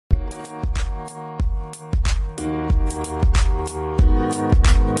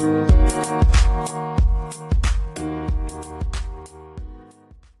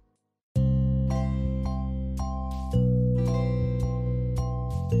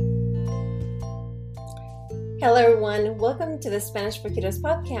Hello everyone, welcome to the Spanish for Kiddos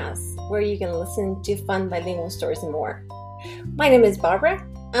podcast, where you can listen to fun bilingual stories and more. My name is Barbara.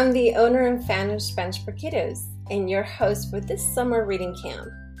 I'm the owner and fan of Spanish for Kiddos and your host for this summer reading camp.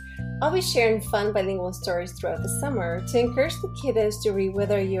 I'll be sharing fun bilingual stories throughout the summer to encourage the kiddos to read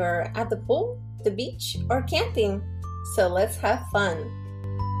whether you're at the pool, the beach, or camping. So let's have fun.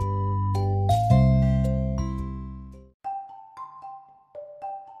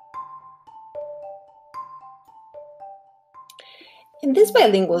 In this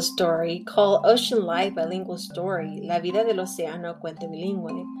bilingual story called Ocean Life Bilingual Story, La Vida del Océano Cuento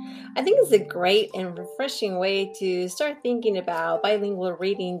Bilingüe, I think it's a great and refreshing way to start thinking about bilingual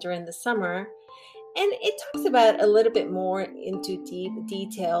reading during the summer. And it talks about a little bit more into deep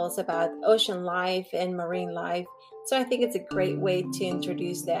details about ocean life and marine life. So I think it's a great way to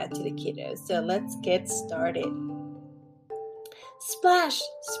introduce that to the kiddos. So let's get started. Splash,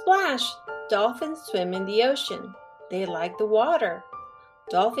 splash! Dolphins swim in the ocean. They like the water.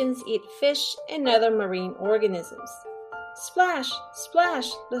 Dolphins eat fish and other marine organisms. Splash, splash,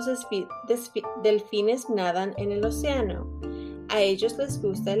 los delfines nadan en el océano. A ellos les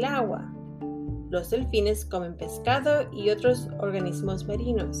gusta el agua. Los delfines comen pescado y otros organismos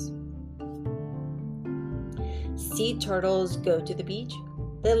marinos. Sea turtles go to the beach.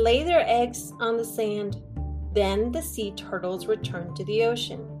 They lay their eggs on the sand. Then the sea turtles return to the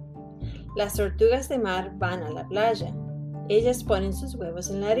ocean. Las tortugas de mar van a la playa. Ellas ponen sus huevos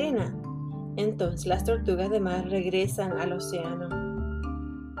en la arena. Entonces las tortugas de mar regresan al océano.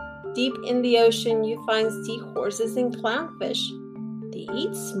 Deep in the ocean, you find seahorses and clownfish. They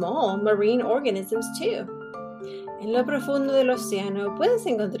eat small marine organisms too. En lo profundo del océano puedes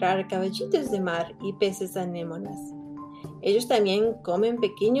encontrar caballitos de mar y peces anémonas. Ellos también comen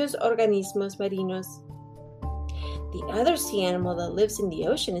pequeños organismos marinos. The other sea animal that lives in the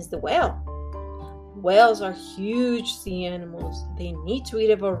ocean is the whale. Whales are huge sea animals. They need to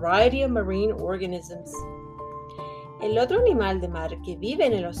eat a variety of marine organisms. El otro animal de mar que vive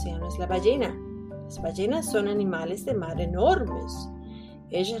en el océano es la ballena. Las ballenas son animales de mar enormes.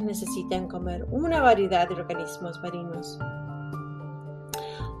 Ellas necesitan comer una variedad de organismos marinos.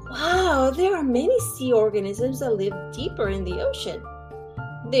 Wow, there are many sea organisms that live deeper in the ocean.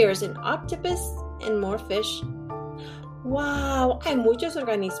 There's an octopus and more fish. ¡Wow! Hay muchos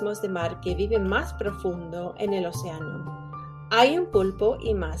organismos de mar que viven más profundo en el océano. Hay un pulpo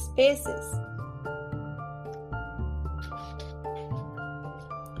y más peces.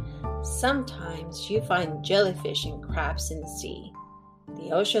 Sometimes you find jellyfish and crabs in the sea.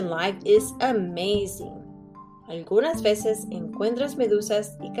 The ocean life is amazing. Algunas veces encuentras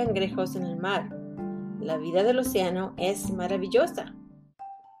medusas y cangrejos en el mar. La vida del océano es maravillosa.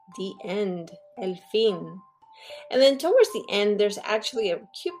 The end. El fin. And then towards the end, there's actually a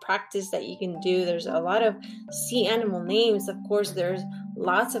cute practice that you can do. There's a lot of sea animal names. Of course, there's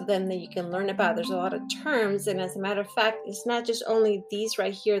lots of them that you can learn about. There's a lot of terms. And as a matter of fact, it's not just only these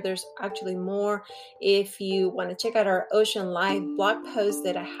right here. There's actually more. If you want to check out our Ocean Life blog post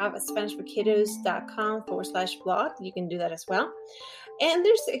that I have at SpanishForKiddos.com/blog, you can do that as well. And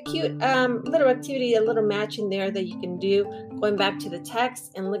there's a cute little activity, a little match in there that you can do, going back to the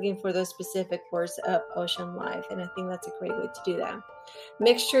text and looking for those specific words of ocean life. And I think that's a great way to do that.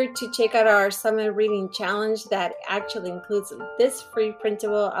 Make sure to check out our Summer Reading Challenge that actually includes this free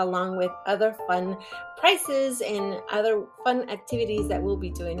printable along with other fun prizes and other fun activities that we'll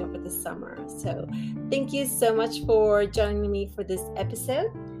be doing over the summer. So thank you so much for joining me for this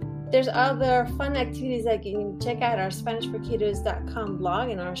episode. There's other fun activities that you can check out our SpanishForKiddos.com blog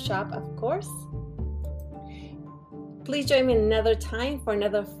and our shop, of course. Please join me another time for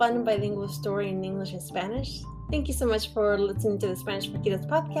another fun bilingual story in English and Spanish. Thank you so much for listening to the Spanish for Kiddos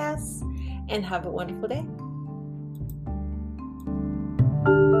podcast, and have a wonderful day.